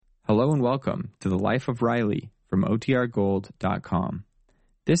Hello and welcome to The Life of Riley from OTRGold.com.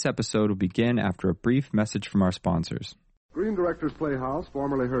 This episode will begin after a brief message from our sponsors. Green Directors Playhouse,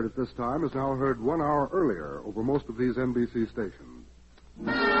 formerly heard at this time, is now heard 1 hour earlier over most of these NBC stations.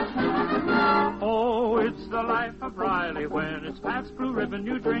 Oh, it's the life of Riley when it's Pabst Blue Ribbon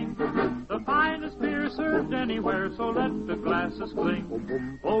you drink. The finest beer served anywhere, so let the glasses clink.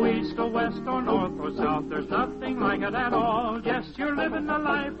 Oh, east or west or north or south, there's nothing like it at all. Yes, you're living the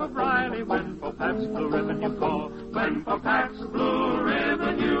life of Riley when for Pabst Blue Ribbon you call. When for Pabst Blue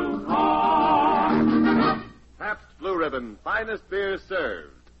Ribbon you call. Pabst Blue Ribbon, finest beer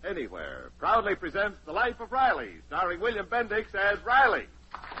served anywhere, proudly presents The Life of Riley, starring William Bendix as Riley.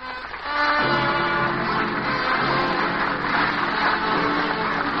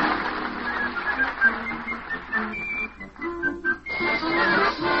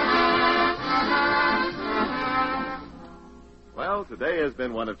 Well, today has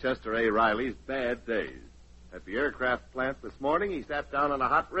been one of Chester A. Riley's bad days. At the aircraft plant this morning, he sat down on a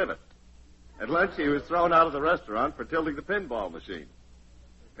hot rivet. At lunch, he was thrown out of the restaurant for tilting the pinball machine.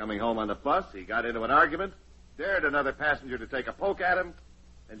 Coming home on the bus, he got into an argument, dared another passenger to take a poke at him,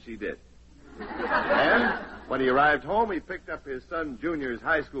 and she did. And when he arrived home, he picked up his son Junior's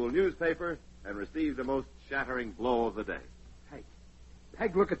high school newspaper and received the most shattering blow of the day. Hey,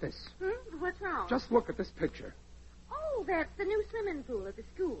 Peg, look at this. What's wrong? Just look at this picture. Oh, that's the new swimming pool at the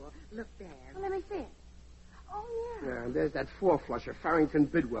school. Look there. Well, let me see it. Oh, yeah. Yeah, and there's that four-flusher, Farrington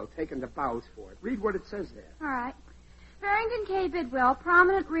Bidwell, taking the bows for it. Read what it says there. All right. Farrington K. Bidwell,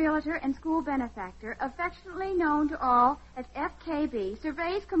 prominent realtor and school benefactor, affectionately known to all as FKB,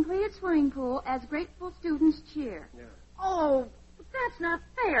 surveys completed swimming pool as grateful students cheer. Yeah. Oh, that's not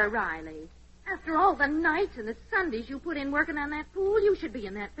fair, Riley. After all the nights and the Sundays you put in working on that pool, you should be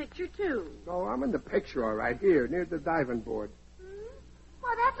in that picture, too. Oh, I'm in the picture, all right, here, near the diving board.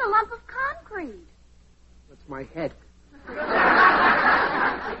 Well, that's a lump of concrete. That's my head.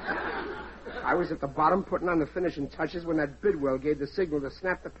 I was at the bottom putting on the finishing touches when that Bidwell gave the signal to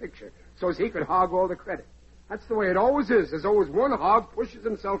snap the picture so as he could hog all the credit. That's the way it always is. There's always one hog pushes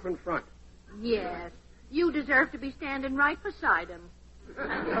himself in front. Yes. You deserve to be standing right beside him.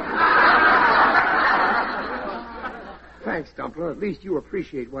 Thanks, Dumpler. At least you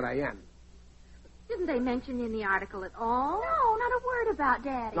appreciate what I am. Didn't they mention you in the article at all? No, not a word about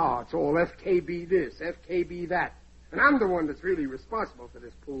Daddy. No, it's all FKB this, FKB that. And I'm the one that's really responsible for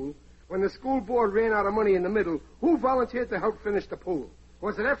this pool. When the school board ran out of money in the middle, who volunteered to help finish the pool?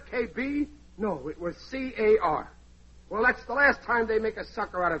 Was it FKB? No, it was CAR. Well, that's the last time they make a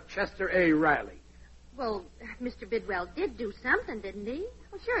sucker out of Chester A. Riley. Well, Mr. Bidwell did do something, didn't he?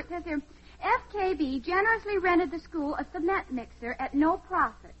 Well, sure, it says here, FKB generously rented the school a cement mixer at no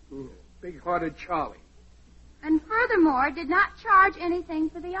profit. Big-hearted Charlie. And furthermore, did not charge anything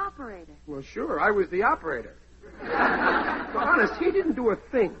for the operator. Well, sure, I was the operator. But honest, he didn't do a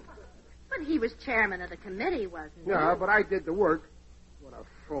thing. But he was chairman of the committee, wasn't he? Yeah, but I did the work. What a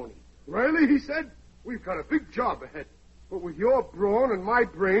phony. Riley, he said, we've got a big job ahead. But with your brawn and my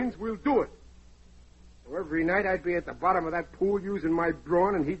brains, we'll do it. So every night I'd be at the bottom of that pool using my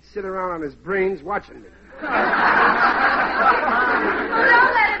brawn, and he'd sit around on his brains watching me. Oh,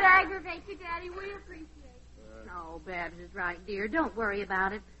 don't let it aggravate you, Daddy. We appreciate it. No, Babs is right, dear. Don't worry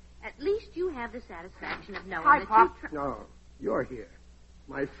about it. At least you have the satisfaction of knowing Hi, that Pop. you... No, you're here.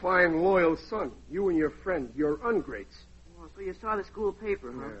 My fine, loyal son. You and your friend, your ungrates. Oh, so you saw the school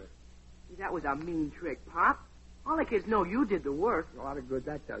paper, huh? Yeah. See, that was a mean trick, Pop. All the kids know you did the work. A lot of good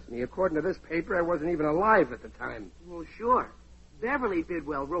that does me. According to this paper, I wasn't even alive at the time. Well, sure. Beverly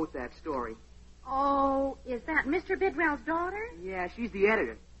Bidwell wrote that story. Oh, is that Mr. Bidwell's daughter? Yeah, she's the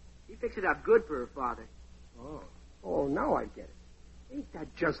editor. She fixed it up good for her father. Oh, now I get it. Ain't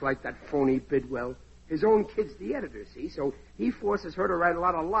that just like that phony Bidwell? His own kid's the editor, see? So he forces her to write a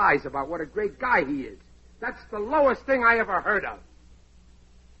lot of lies about what a great guy he is. That's the lowest thing I ever heard of.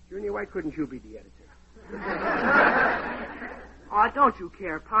 Junior, why couldn't you be the editor? Oh, don't you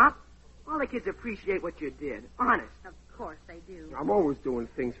care, Pop? All the kids appreciate what you did. Honest. Of course they do. I'm always doing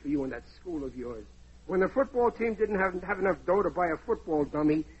things for you and that school of yours. When the football team didn't have enough dough to buy a football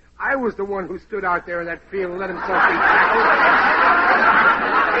dummy, I was the one who stood out there in that field and let himself be tackled.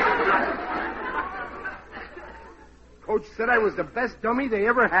 Coach said I was the best dummy they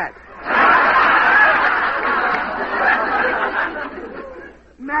ever had.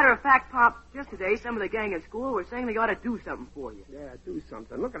 Matter of fact, Pop, just today, some of the gang at school were saying they ought to do something for you. Yeah, do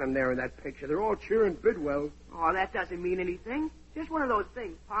something. Look at them there in that picture. They're all cheering Bidwell. Oh, that doesn't mean anything. Just one of those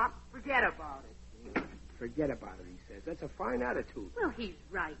things, Pop. Forget about it. Forget about it, he says. That's a fine attitude. Well, he's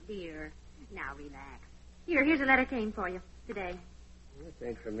right, dear. Now relax. Here's a letter came for you today. This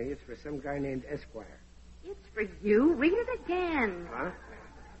ain't for me. It's for some guy named Esquire. It's for you. Read it again. Huh?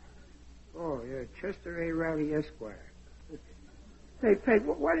 Oh, yeah, Chester A. Riley, Esquire. Hey, Peg,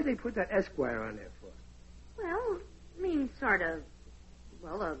 why did they put that Esquire on there for? Well, it means sort of,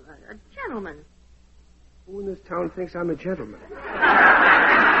 well, a gentleman. Who in this town thinks I'm a gentleman?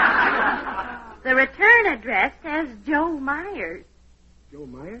 The return address says Joe Myers. Joe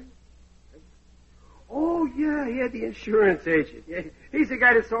Myers? Oh, yeah, the insurance agent. Yeah, he's the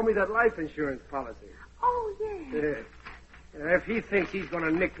guy that sold me that life insurance policy. Oh, yeah. Yeah. If he thinks he's going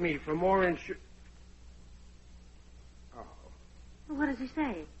to nick me for more insurance... Oh. Well, what does he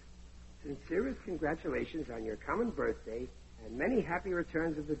say? Sincerest congratulations on your common birthday and many happy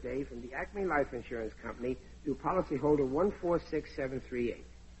returns of the day from the Acme Life Insurance Company to policyholder 146738.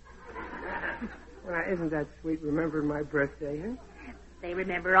 Well, now, isn't that sweet, remembering my birthday, huh? They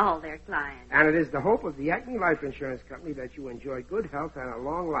remember all their clients. And it is the hope of the Acme Life Insurance Company that you enjoy good health and a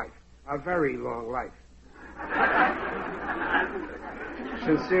long life. A very long life.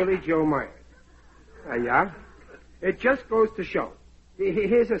 Sincerely, Joe Myers. Yeah? It just goes to show.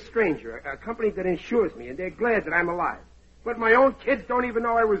 Here's a stranger, a company that insures me, and they're glad that I'm alive. But my own kids don't even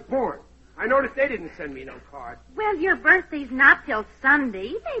know I was born. I noticed they didn't send me no card. Well, your birthday's not till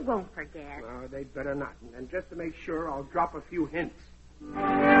Sunday. They won't forget. No, they better not. And just to make sure, I'll drop a few hints.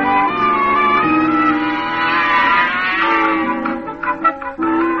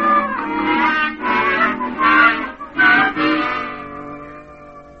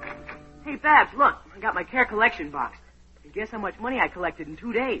 Hey, Babs, look. I got my care collection box. And guess how much money I collected in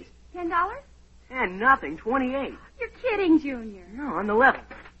 2 days? $10? And nothing, 28. You're kidding, Junior. No, on the level.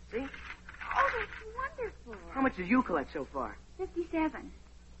 See? Oh, that's wonderful. How much did you collect so far? 57.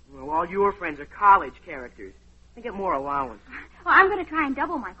 Well, all your friends are college characters. They get more allowance. Well, I'm going to try and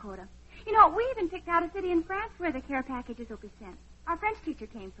double my quota. You know, we even picked out a city in France where the care packages will be sent. Our French teacher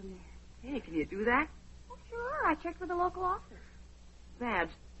came from there. Hey, can you do that? Oh, sure. I checked with the local office.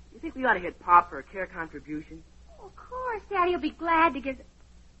 Babs, you think we ought to hit Pop for a care contribution? Oh, of course. Daddy will be glad to give...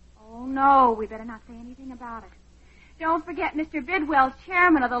 Oh, no. We better not say anything about it. Don't forget Mr. Bidwell's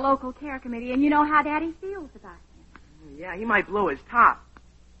chairman of the local care committee, and you know how Daddy feels about him. Yeah, he might blow his top.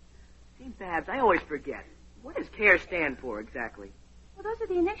 See, Babs, I always forget. What does CARE stand for exactly? Well, those are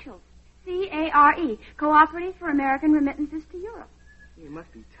the initials. C-A-R-E, Cooperative for American Remittances to Europe. It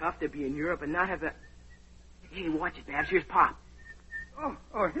must be tough to be in Europe and not have a... Hey, watch it, Babs. Here's Pop.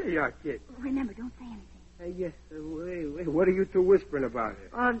 Oh, here you are, kid. Remember, don't say anything. Hey, yes, wait, what are you two whispering about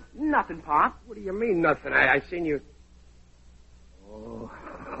here? Nothing, Pop. What do you mean, nothing? I seen you...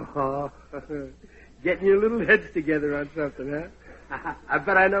 Oh, getting your little heads together on something, huh? I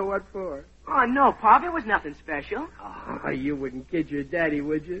bet I know what for. Oh, no, Pop, it was nothing special. Oh, you wouldn't kid your daddy,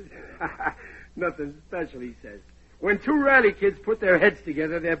 would you? Nothing special, he says. When two Riley kids put their heads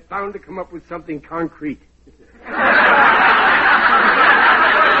together, they're bound to come up with something concrete.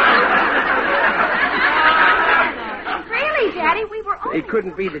 Really, Daddy, we were only... It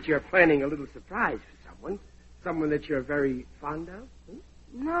couldn't be that you're planning a little surprise for someone. Someone that you're very fond of?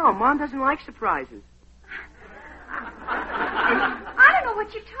 No, Mom doesn't like surprises. I don't know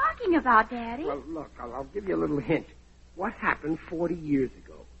what you're talking about, Daddy. Well, look, I'll give you a little hint. What happened 40 years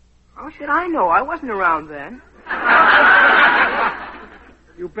ago? How should I know? I wasn't around then.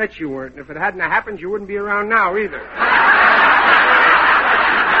 You bet you weren't. And if it hadn't happened, you wouldn't be around now either.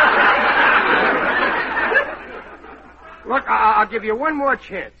 Look, I'll give you one more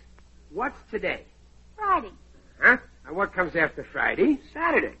chance. What's today? Friday. Huh? And what comes after Friday?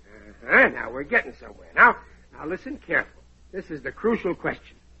 Saturday. Uh-huh. Now, we're getting somewhere. Now, listen careful. This is the crucial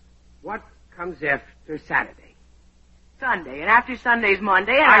question. What comes after Saturday? Sunday. And after Sunday's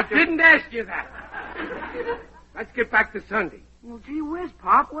Monday. And I didn't ask you that. Let's get back to Sunday. Well, gee whiz,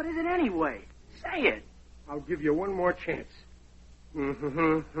 Pop. What is it anyway? Say it. I'll give you one more chance. Well,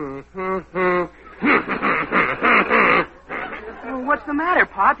 what's the matter,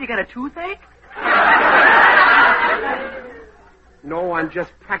 Pop? You got a toothache? No, I'm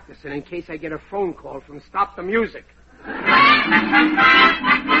just practicing in case I get a phone call from Stop the Music.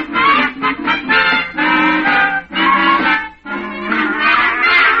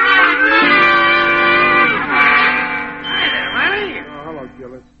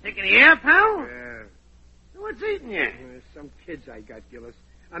 Gillis. Taking the air, pal? Yeah. What's eating you? Some kids I got, Gillis.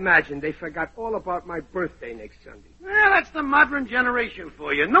 Imagine, they forgot all about my birthday next Sunday. Well, that's the modern generation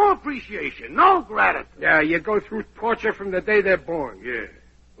for you. No appreciation, no gratitude. Yeah, you go through torture from the day they're born. Yeah.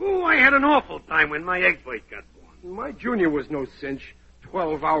 Oh, I had an awful time when my egg white got born. My junior was no cinch.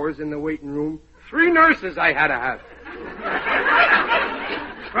 12 hours in the waiting room. 3 nurses I had to have.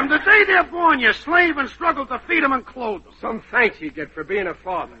 From the day they're born, you slave and struggle to feed them and clothe them. Some thanks you get for being a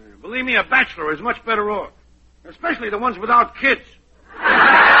father. Believe me, a bachelor is much better off. Especially the ones without kids.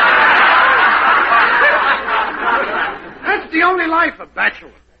 That's the only life, a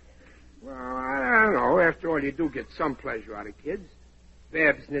bachelor. Well, I don't know. After all, you do get some pleasure out of kids.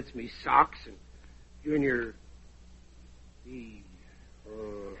 Babs knits me socks, and Junior...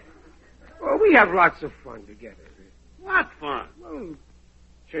 Well, we have lots of fun together. What fun? Well,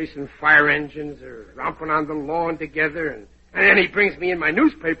 chasing fire engines or romping on the lawn together, and then he brings me in my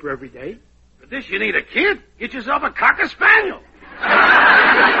newspaper every day. For this, you need a kid. Get yourself a cocker spaniel.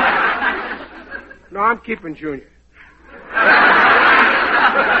 No, I'm keeping Junior.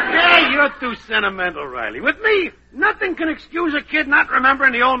 Yeah, you're too sentimental, Riley. With me, nothing can excuse a kid not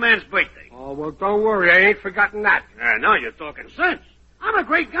remembering the old man's birthday. Oh, well, don't worry. I ain't forgotten that. Now you're talking sense. I'm a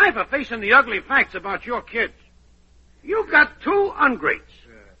great guy for facing the ugly facts about your kids. You've got two ungrates.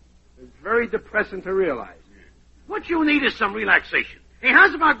 It's very depressing to realize. What you need is some relaxation. Hey,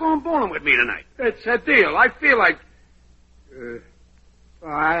 how's about going bowling with me tonight? It's a deal. I feel like...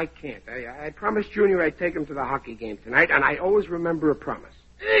 well, I can't. I promised Junior I'd take him to the hockey game tonight, and I always remember a promise.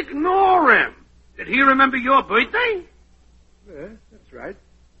 Ignore him. Did he remember your birthday? Yeah, that's right.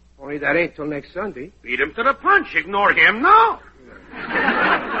 Only that ain't till next Sunday. Beat him to the punch. Ignore him now.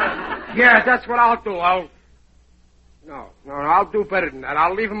 Yeah, that's what I'll do. No, I'll do better than that.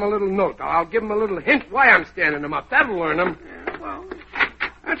 I'll leave him a little note. I'll give him a little hint why I'm standing him up. That'll learn him. Yeah, well,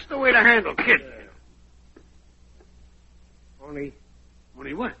 that's the way to handle kids. Only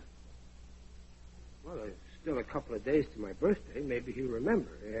what? Well, there's still a couple of days to my birthday. Maybe he'll remember.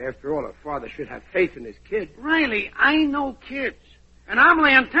 After all, a father should have faith in his kid. Riley, I know kids. And I'm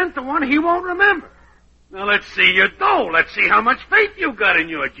laying 10 to 1 he won't remember. Now, let's see your dough. Let's see how much faith you got in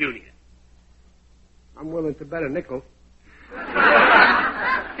your Junior. I'm willing to bet a nickel.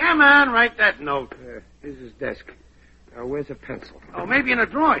 Come on, write that note. Here's his desk. Where's a pencil? Oh, maybe in a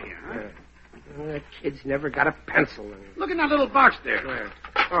drawer here, huh? That kid's never got a pencil in it. Look in that little box there. Where?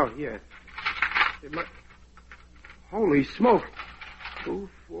 Oh, yeah. Holy smoke. 2,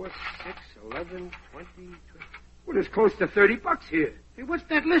 4, 6, 11, 20, 20. Well, there's close to $30 here. Hey, what's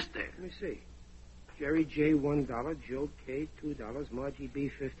that list there? Let me see. Jerry J, $1. Joe K, $2. Margie B,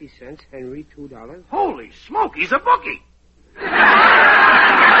 50 cents. Henry, $2. Holy smoke, he's a bookie.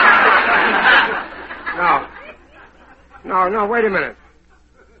 No, wait a minute.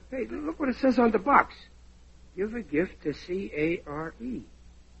 Hey, look what it says on the box. Give a gift to C-A-R-E.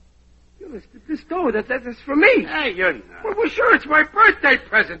 This dough, that's for me. Hey, you're not. Well, sure, it's my birthday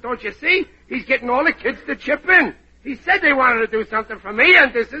present, don't you see? He's getting all the kids to chip in. He said they wanted to do something for me,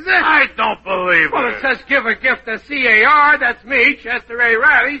 and this is it. I don't believe it. Well, it says give a gift to C-A-R. That's me, Chester A.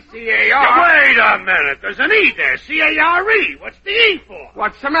 Riley, C-A-R. Now, wait a minute. There's an E there, C-A-R-E. What's the E for?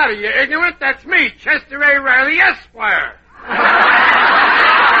 What's the matter, you ignorant? That's me, Chester A. Riley, Esquire.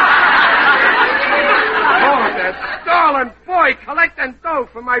 Oh, that darling boy collecting dough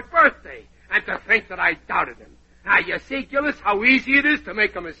for my birthday. And to think that I doubted him. Now, you see, Gillis, how easy it is to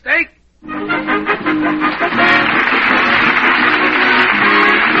make a mistake?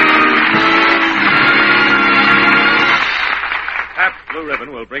 Pabst Blue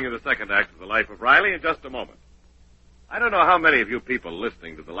Ribbon will bring you the second act of The Life of Riley in just a moment. I don't know how many of you people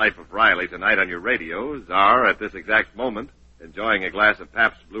listening to The Life of Riley tonight on your radios are, at this exact moment, enjoying a glass of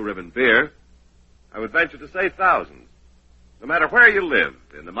Pabst Blue Ribbon beer. I would venture to say thousands. No matter where you live,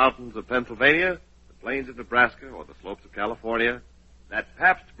 in the mountains of Pennsylvania, the plains of Nebraska, or the slopes of California, that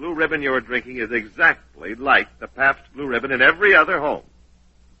Pabst Blue Ribbon you're drinking is exactly like the Pabst Blue Ribbon in every other home.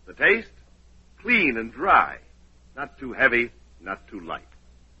 The taste? Clean and dry. Not too heavy, not too light.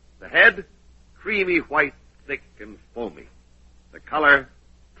 The head? Creamy white, thick and foamy. The color?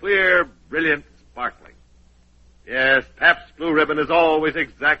 Clear, brilliant, sparkling. Yes, Pabst Blue Ribbon is always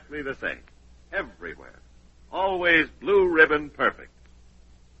exactly the same. Everywhere. Always Blue Ribbon perfect.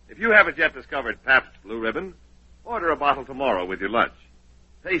 If you haven't yet discovered Pabst Blue Ribbon, order a bottle tomorrow with your lunch.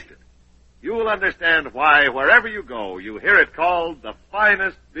 Taste it. You will understand why, wherever you go, you hear it called the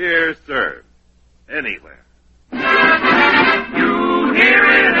finest beer served. Anywhere. You hear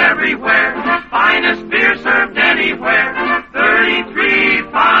it everywhere. Finest beer served anywhere. 33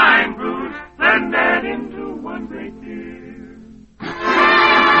 fine brews blended into one great beer.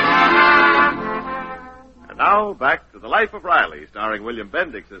 And now, back to The Life of Riley, starring William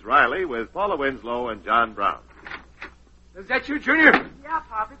Bendix as Riley with Paula Winslow and John Brown. Is that you, Junior? Yeah,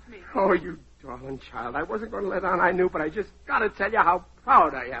 Pop, it's me. Oh, you darling child. I wasn't going to let on I knew, but I just got to tell you how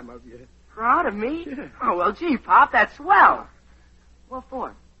proud I am of you. Proud of me? Yeah. Oh, well, gee, Pop, that's swell. What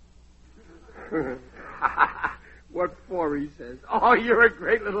for? What for, he says. Oh, you're a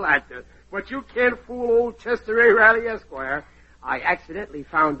great little actor. But you can't fool old Chester A. Riley, Esquire. I accidentally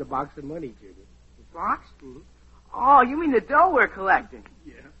found the box of money, Junior. The box? Mm-hmm. Oh, you mean the dough we're collecting?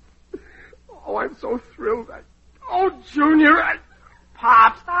 Yeah. Oh, I'm so thrilled. Oh, Junior,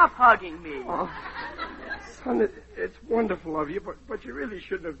 Pop, stop hugging me. Oh, son, it's wonderful of you, but you really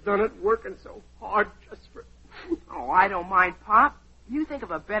shouldn't have done it, working so hard just for... Oh, I don't mind, Pop. You think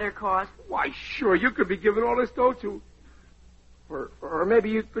of a better cause? Why, sure, you could be giving all this dough to... Or maybe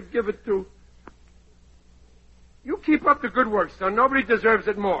you could give it to... You keep up the good work, son. Nobody deserves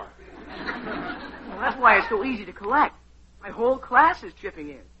it more. Well, that's why it's so easy to collect. My whole class is chipping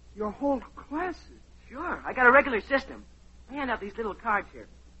in. Your whole class is... Sure, I got a regular system. I hand out these little cards here.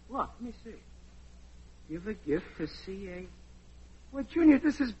 Look, let me see. Give a gift to CA. Well, Junior,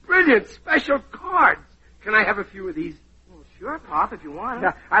 this is brilliant. Special cards. Can I have a few of these? Well, sure, Pop, if you want.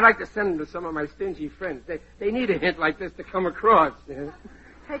 Yeah, I'd like to send them to some of my stingy friends. They need a hint like this to come across.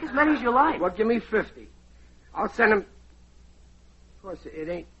 Take as many as you like. Well, give me 50. I'll send them... Of course, it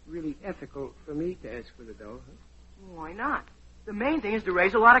ain't really ethical for me to ask for the dough. Huh? Why not? The main thing is to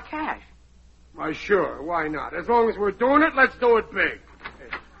raise a lot of cash. Why, sure. Why not? As long as we're doing it, let's do it big.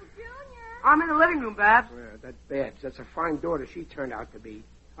 Junior! I'm in the living room, Babs. Yeah, that Babs, that's a fine daughter she turned out to be.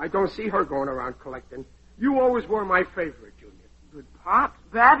 I don't see her going around collecting. You always were my favorite, Junior. Good Pop.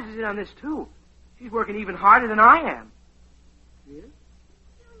 Babs is in on this, too. She's working even harder than I am. Yeah?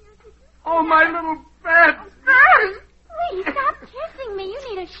 Oh, my little Babs! Babs! Please, stop kissing me.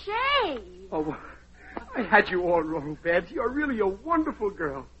 You need a shave. Oh, I had you all wrong, Babs. You're really a wonderful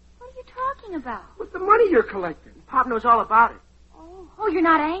girl. What are you talking about? With the money you're collecting. Pop knows all about it. Oh, you're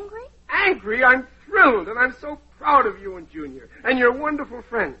not angry? Angry? I'm thrilled, and I'm so proud of you and Junior, and your wonderful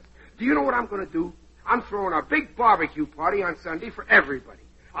friends. Do you know what I'm going to do? I'm throwing a big barbecue party on Sunday for everybody.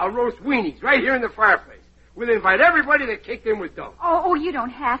 I'll roast weenies right here in the fireplace. We'll invite everybody that kicked in with dough. Oh, you don't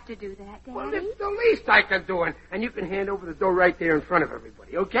have to do that, Daddy. Well, it's the least I can do, and you can hand over the dough right there in front of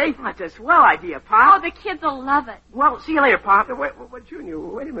everybody, okay? That's a swell idea, Pop. Oh, the kids will love it. Well, see you later, Pop. Wait, Junior,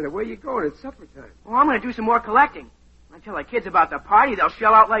 wait a minute. Where are you going? It's supper time. Well, I'm going to do some more collecting. When I tell the kids about the party, they'll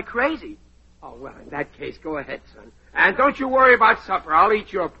shell out like crazy. Oh, well, in that case, go ahead, son. And don't you worry about supper. I'll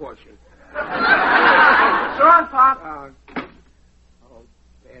eat your portion. So on, Pop.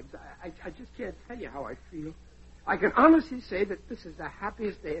 Babs, I just can't tell you how I feel. I can honestly say that this is the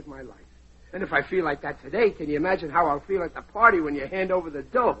happiest day of my life. And if I feel like that today, can you imagine how I'll feel at the party when you hand over the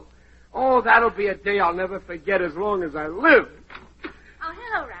dough? Oh, that'll be a day I'll never forget as long as I live. Oh,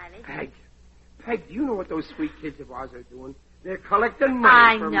 hello, Riley. Peg, do you know what those sweet kids of ours are doing? They're collecting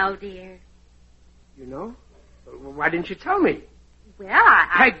money I know, dear. You know? Well, why didn't you tell me? Well,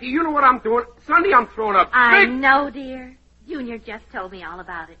 I... Peg, do you know what I'm doing? Sunday, I'm throwing a I big... know, dear. Junior just told me all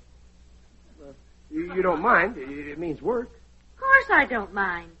about it. You don't mind. It means work. Of course I don't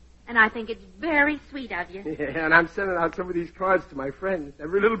mind. And I think it's very sweet of you. Yeah, and I'm sending out some of these cards to my friends.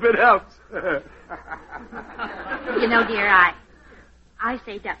 Every little bit helps. You know, dear, I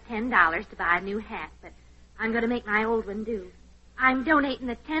saved up $10 to buy a new hat, but I'm going to make my old one do. I'm donating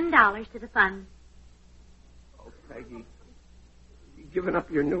the $10 to the fund. Oh, Peggy, you're giving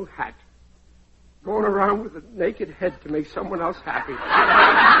up your new hat. Going around with a naked head to make someone else happy.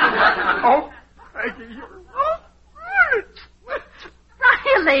 Oh, Peggy, you're...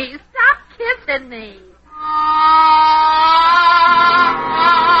 Riley, stop kissing me.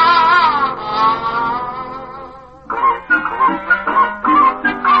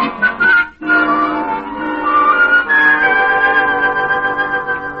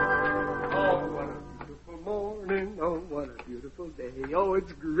 Day. Oh,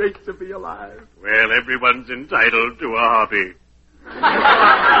 it's great to be alive. Well, everyone's entitled to a hobby.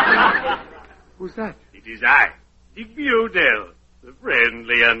 Who's that? It is I, Digby Odell, the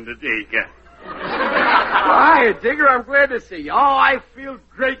friendly undertaker. Hi, Digger. I'm glad to see you. Oh, I feel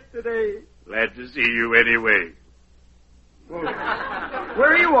great today. Glad to see you anyway. Well,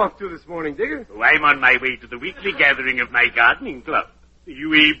 where are you off to this morning, Digger? Oh, I'm on my way to the weekly gathering of my gardening club, the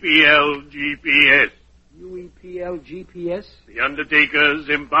UEPL-GPS. UEPL-GPS? The Undertakers,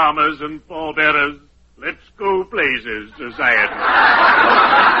 Embalmers, and Pallbearers. Let's Go Places Society.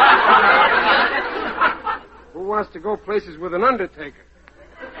 Who wants to go places with an undertaker?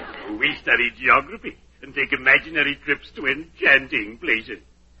 We study geography and take imaginary trips to enchanting places.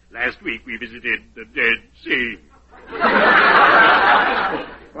 Last week we visited the Dead Sea.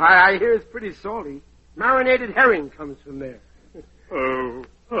 I hear it's pretty salty. Marinated herring comes from there. Ho,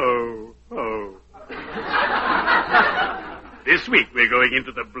 ho, ho. This week we're going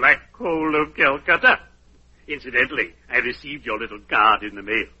into the black hole of Calcutta. Incidentally, I received your little card in the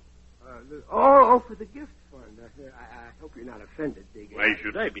mail. For the gift fund. I hope you're not offended, Digger. Why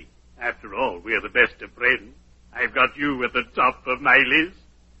should I be? After all, we're the best of friends. I've got you at the top of my list.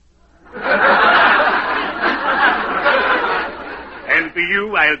 And for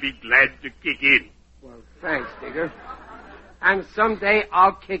you, I'll be glad to kick in. Well, thanks, Digger. And someday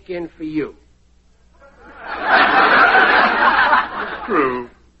I'll kick in for you. True.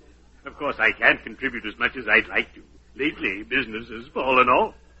 Of course, I can't contribute as much as I'd like to. Lately, business has fallen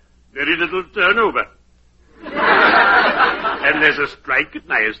off. Very little turnover. And there's a strike at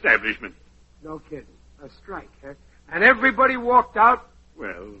my establishment. No kidding. A strike, huh? And everybody walked out?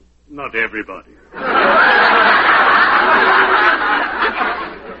 Well, not everybody.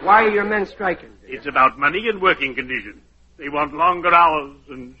 Why are your men striking? It's about money and working conditions. They want longer hours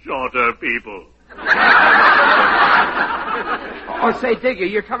and shorter people. Oh, say, Digger,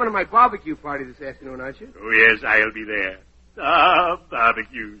 you're coming to my barbecue party this afternoon, aren't you? Oh, yes, I'll be there.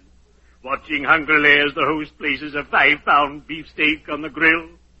 Barbecues. Watching hungrily as the host places a 5-pound beefsteak on the grill.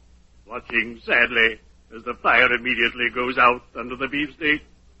 Watching, sadly, as the fire immediately goes out under the beefsteak.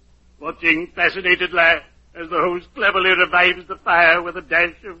 Watching fascinatedly as the host cleverly revives the fire with a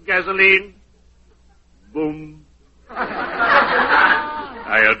dash of gasoline. Boom.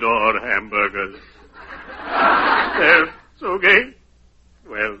 I adore hamburgers. They're so gay.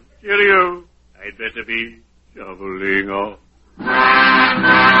 Well, cheerio. I'd better be shoveling off.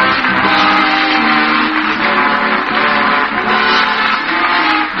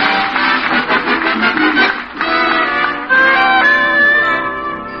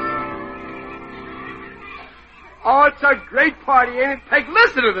 Oh, it's a great party, ain't it, Peg?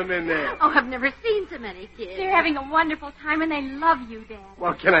 Listen to them in there. Oh, I've never seen so many kids. They're having a wonderful time, and they love you, Dad.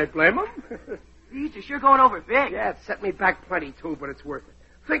 Well, can I blame them? These are sure going over big. Yeah, it set me back plenty, too, but it's worth it.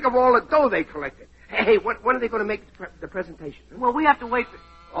 Think of all the dough they collected. Hey, when are they going to make the presentation? Huh? Well, we have to wait for...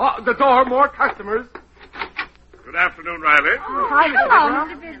 Oh, the door, more customers. Good afternoon, Riley. Oh, hi, hello,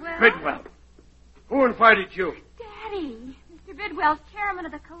 Mr. Bidwell. Bidwell. Who invited you? Daddy, Mr. Bidwell's chairman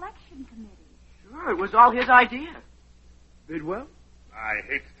of the collection committee. Sure, it was all his idea. Bidwell? I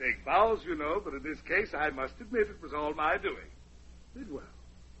hate to take vows, you know, but in this case, I must admit it was all my doing. Bidwell,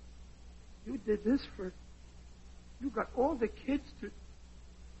 you did this for... You got all the kids to...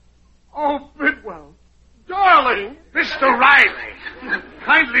 Oh, Bidwell, darling! Mr. Riley,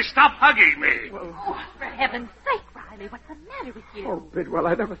 kindly stop hugging me. Well, Oh, for heaven's sake, Riley, what's the matter with you? oh, Bidwell,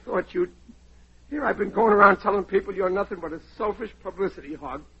 I never thought you'd... Here I've been going around telling people you're nothing but a selfish publicity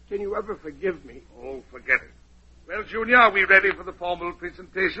hog. Can you ever forgive me? Oh, forget it. Well, Junior, are we ready for the formal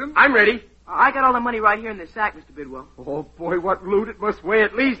presentation? I'm ready. I got all the money right here in this sack, Mr. Bidwell. Oh, boy, what loot. It must weigh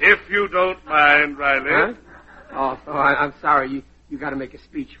at least... If you don't mind, Riley. Huh? Oh, I'm sorry. You got to make a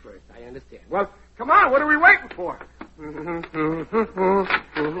speech first. I understand. Well, come on. What are we waiting for?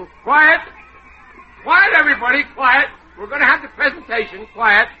 Quiet. Quiet, everybody. Quiet. We're going to have the presentation.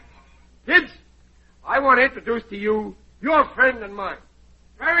 Quiet. Kids, I want to introduce to you your friend and mine,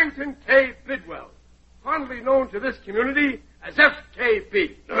 Barrington K. Bidwell, fondly known to this community as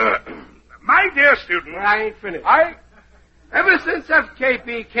FKB. My dear student. Well, I ain't finished. Ever since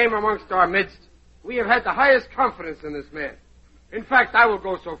FKB came amongst our midst, we have had the highest confidence in this man. In fact, I will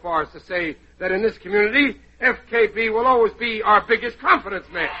go so far as to say that in this community, FKB will always be our biggest confidence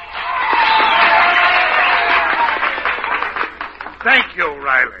man. Thank you,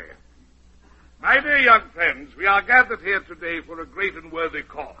 Riley. My dear young friends, we are gathered here today for a great and worthy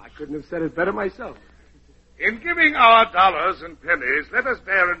cause. I couldn't have said it better myself. In giving our dollars and pennies, let us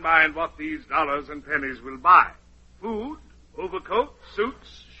bear in mind what these dollars and pennies will buy. Food, overcoats,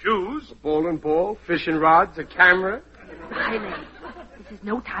 suits, shoes. A bowling ball, fishing rods, a camera. Riley, this is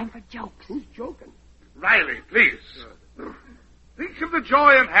no time for jokes. Who's joking? Riley, please. Think of the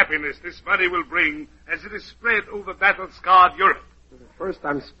joy and happiness this money will bring as it is spread over battle-scarred Europe. First,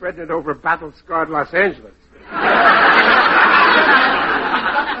 I'm spreading it over battle-scarred Los Angeles.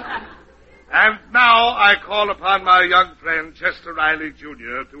 And now I call upon my young friend, Chester Riley,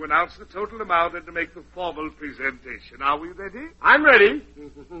 Jr., to announce the total amount and to make the formal presentation. Are we ready? I'm ready.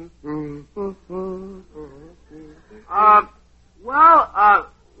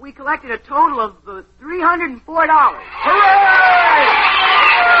 We collected a total of $304. Hooray!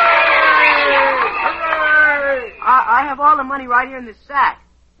 Hooray! I have all the money right here in this sack.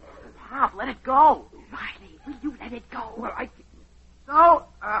 Pop, let it go. Riley, will you let it go? Well, So,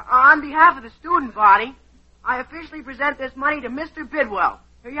 on behalf of the student body, I officially present this money to Mr. Bidwell.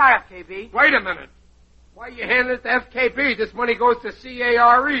 Here you are, FKB. Wait a minute. Why are you handing it to FKB? This money goes to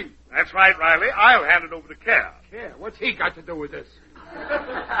CARE. That's right, Riley. I'll hand it over to Care. Care? What's he got to do with this?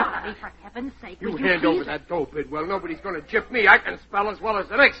 Bobby, for heaven's sake. You would hand please... over that dough, Bidwell. Nobody's going to gyp me. I can spell as well as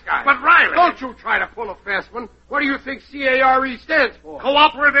the next guy. But, Riley... Don't you try to pull a fast one. What do you think CARE stands for?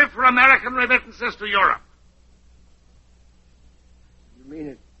 Cooperative for American Remittances to Europe. You mean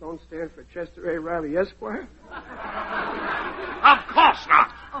it don't stand for Chester A. Riley, Esquire? Of course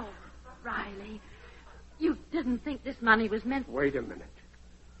not. Oh, Riley, you didn't think this money was meant... Wait a minute.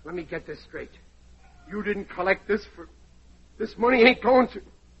 Let me get this straight. You didn't collect this for... This money ain't going to...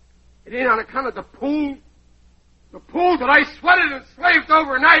 It ain't on account of the pool? The pool that I sweated and slaved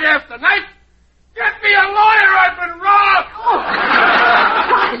over night after night? Get me a lawyer! I've been robbed! Oh,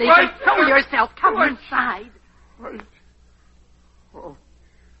 Riley, control yourself. Come inside. Wait. Oh,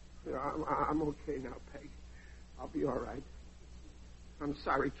 yeah, I'm okay now, Peg. I'll be all right. I'm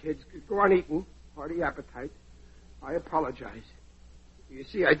sorry, kids. Go on eating. Hearty appetite. I apologize. You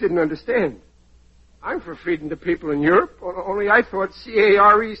see, I didn't understand. I'm for feeding the people in Europe, only I thought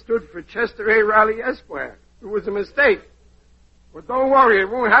CARE stood for Chester A. Riley, Esquire. It was a mistake. But don't worry, it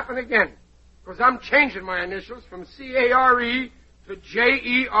won't happen again. Because I'm changing my initials from CARE to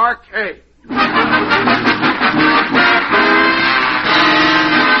JERK.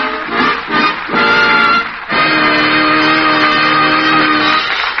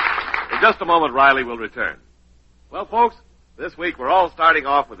 In just a moment, Riley will return. Well, folks, this week we're all starting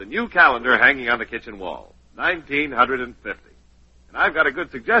off with a new calendar hanging on the kitchen wall, 1950. And I've got a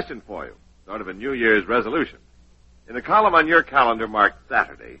good suggestion for you, sort of a New Year's resolution. In the column on your calendar marked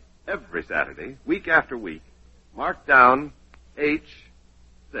Saturday, every Saturday, week after week, mark down H6.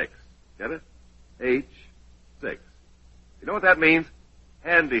 Get it? H6. You know what that means?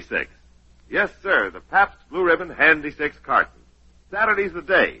 Handy 6. Yes, sir, the Pabst Blue Ribbon Handy 6 carton. Saturday's the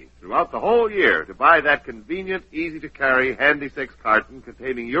day, throughout the whole year, to buy that convenient, easy-to-carry Handy 6 carton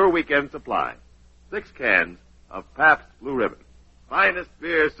containing your weekend supply. 6 cans of Pabst Blue Ribbon. Finest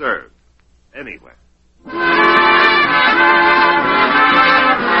beer served. Anywhere.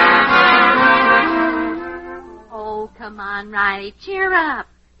 Oh, come on, Riley. Cheer up.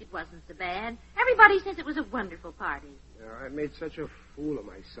 It wasn't so bad. Everybody says it was a wonderful party. I made such a fool of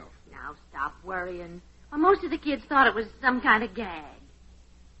myself. Now, stop worrying. Well, most of the kids thought it was some kind of gag.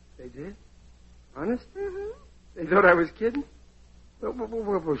 They did? Honest? Mm-hmm. They thought I was kidding?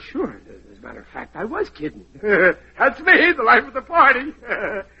 Well, sure. As a matter of fact, I was kidding. That's me, the life of the party.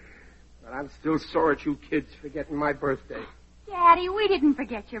 But I'm still sore at you kids forgetting my birthday. Daddy, we didn't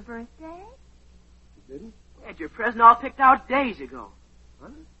forget your birthday. You didn't? We had your present all picked out days ago. Huh?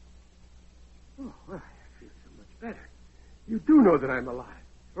 Oh, well, I feel so much better. You do know that I'm alive.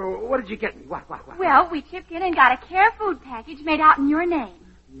 Oh, what did you get me? What? Well, we chipped in and got a care food package made out in your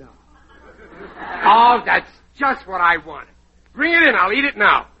name. No. Oh, that's just what I wanted. Bring it in. I'll eat it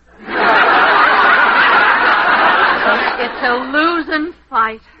now. It's a losing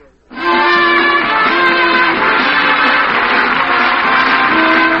fight. Hey,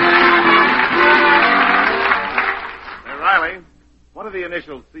 Riley, what do the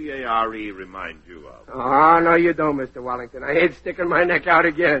initials CARE remind you of? Oh, no, you don't, Mr. Wellington. I hate sticking my neck out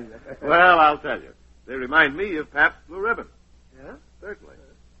again. Well, I'll tell you. They remind me of Pabst Blue Ribbon. Yeah? Certainly.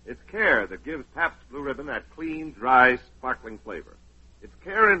 It's care that gives Pabst Blue Ribbon that clean, dry, sparkling flavor. It's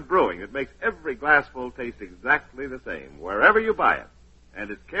care in brewing that makes every glassful taste exactly the same, wherever you buy it. And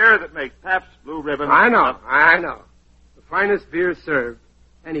it's care that makes Pabst Blue Ribbon... I know. The finest beer served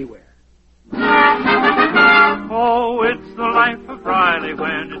anywhere. Oh, it's the life of Riley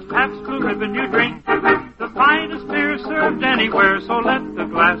when it's Pabst Blue Ribbon you drink. The finest beer served anywhere, so let the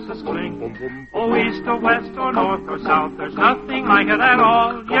glasses clink. Oh, east or west or north or south, there's nothing like it at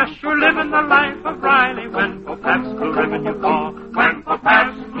all. Yes, you're living the life of Riley when for Pabst Blue Ribbon you call. When for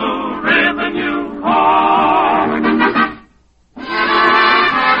Pabst Blue Ribbon you call.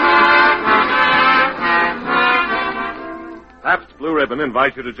 Pabst Blue Ribbon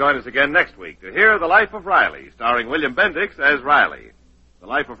invites you to join us again next week to hear The Life of Riley, starring William Bendix as Riley. The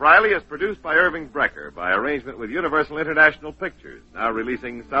Life of Riley is produced by Irving Brecker by arrangement with Universal International Pictures, now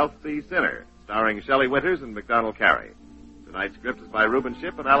releasing South Sea Sinner, starring Shelley Winters and MacDonald Carey. Tonight's script is by Reuben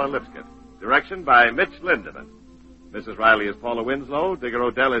Shipp and Alan Lipscott. Direction by Mitch Lindemann. Mrs. Riley is Paula Winslow, Digger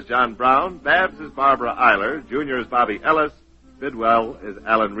Odell is John Brown, Babs is Barbara Eiler, Junior is Bobby Ellis, Bidwell is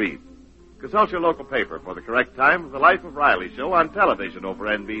Alan Reed. Consult your local paper for the correct time of The Life of Riley show on television over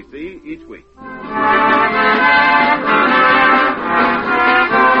NBC each week.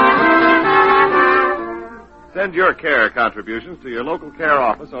 Send your care contributions to your local care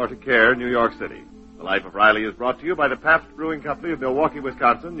office or to CARE, New York City. The Life of Riley is brought to you by the Pabst Brewing Company of Milwaukee,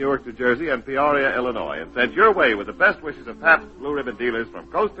 Wisconsin, Newark, New Jersey, and Peoria, Illinois, and sent your way with the best wishes of Pabst Blue Ribbon dealers from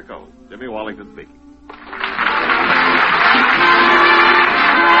coast to coast. Jimmy Wallington speaking.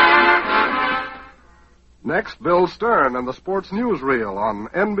 Next, Bill Stern and the Sports Newsreel on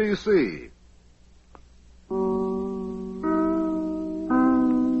NBC.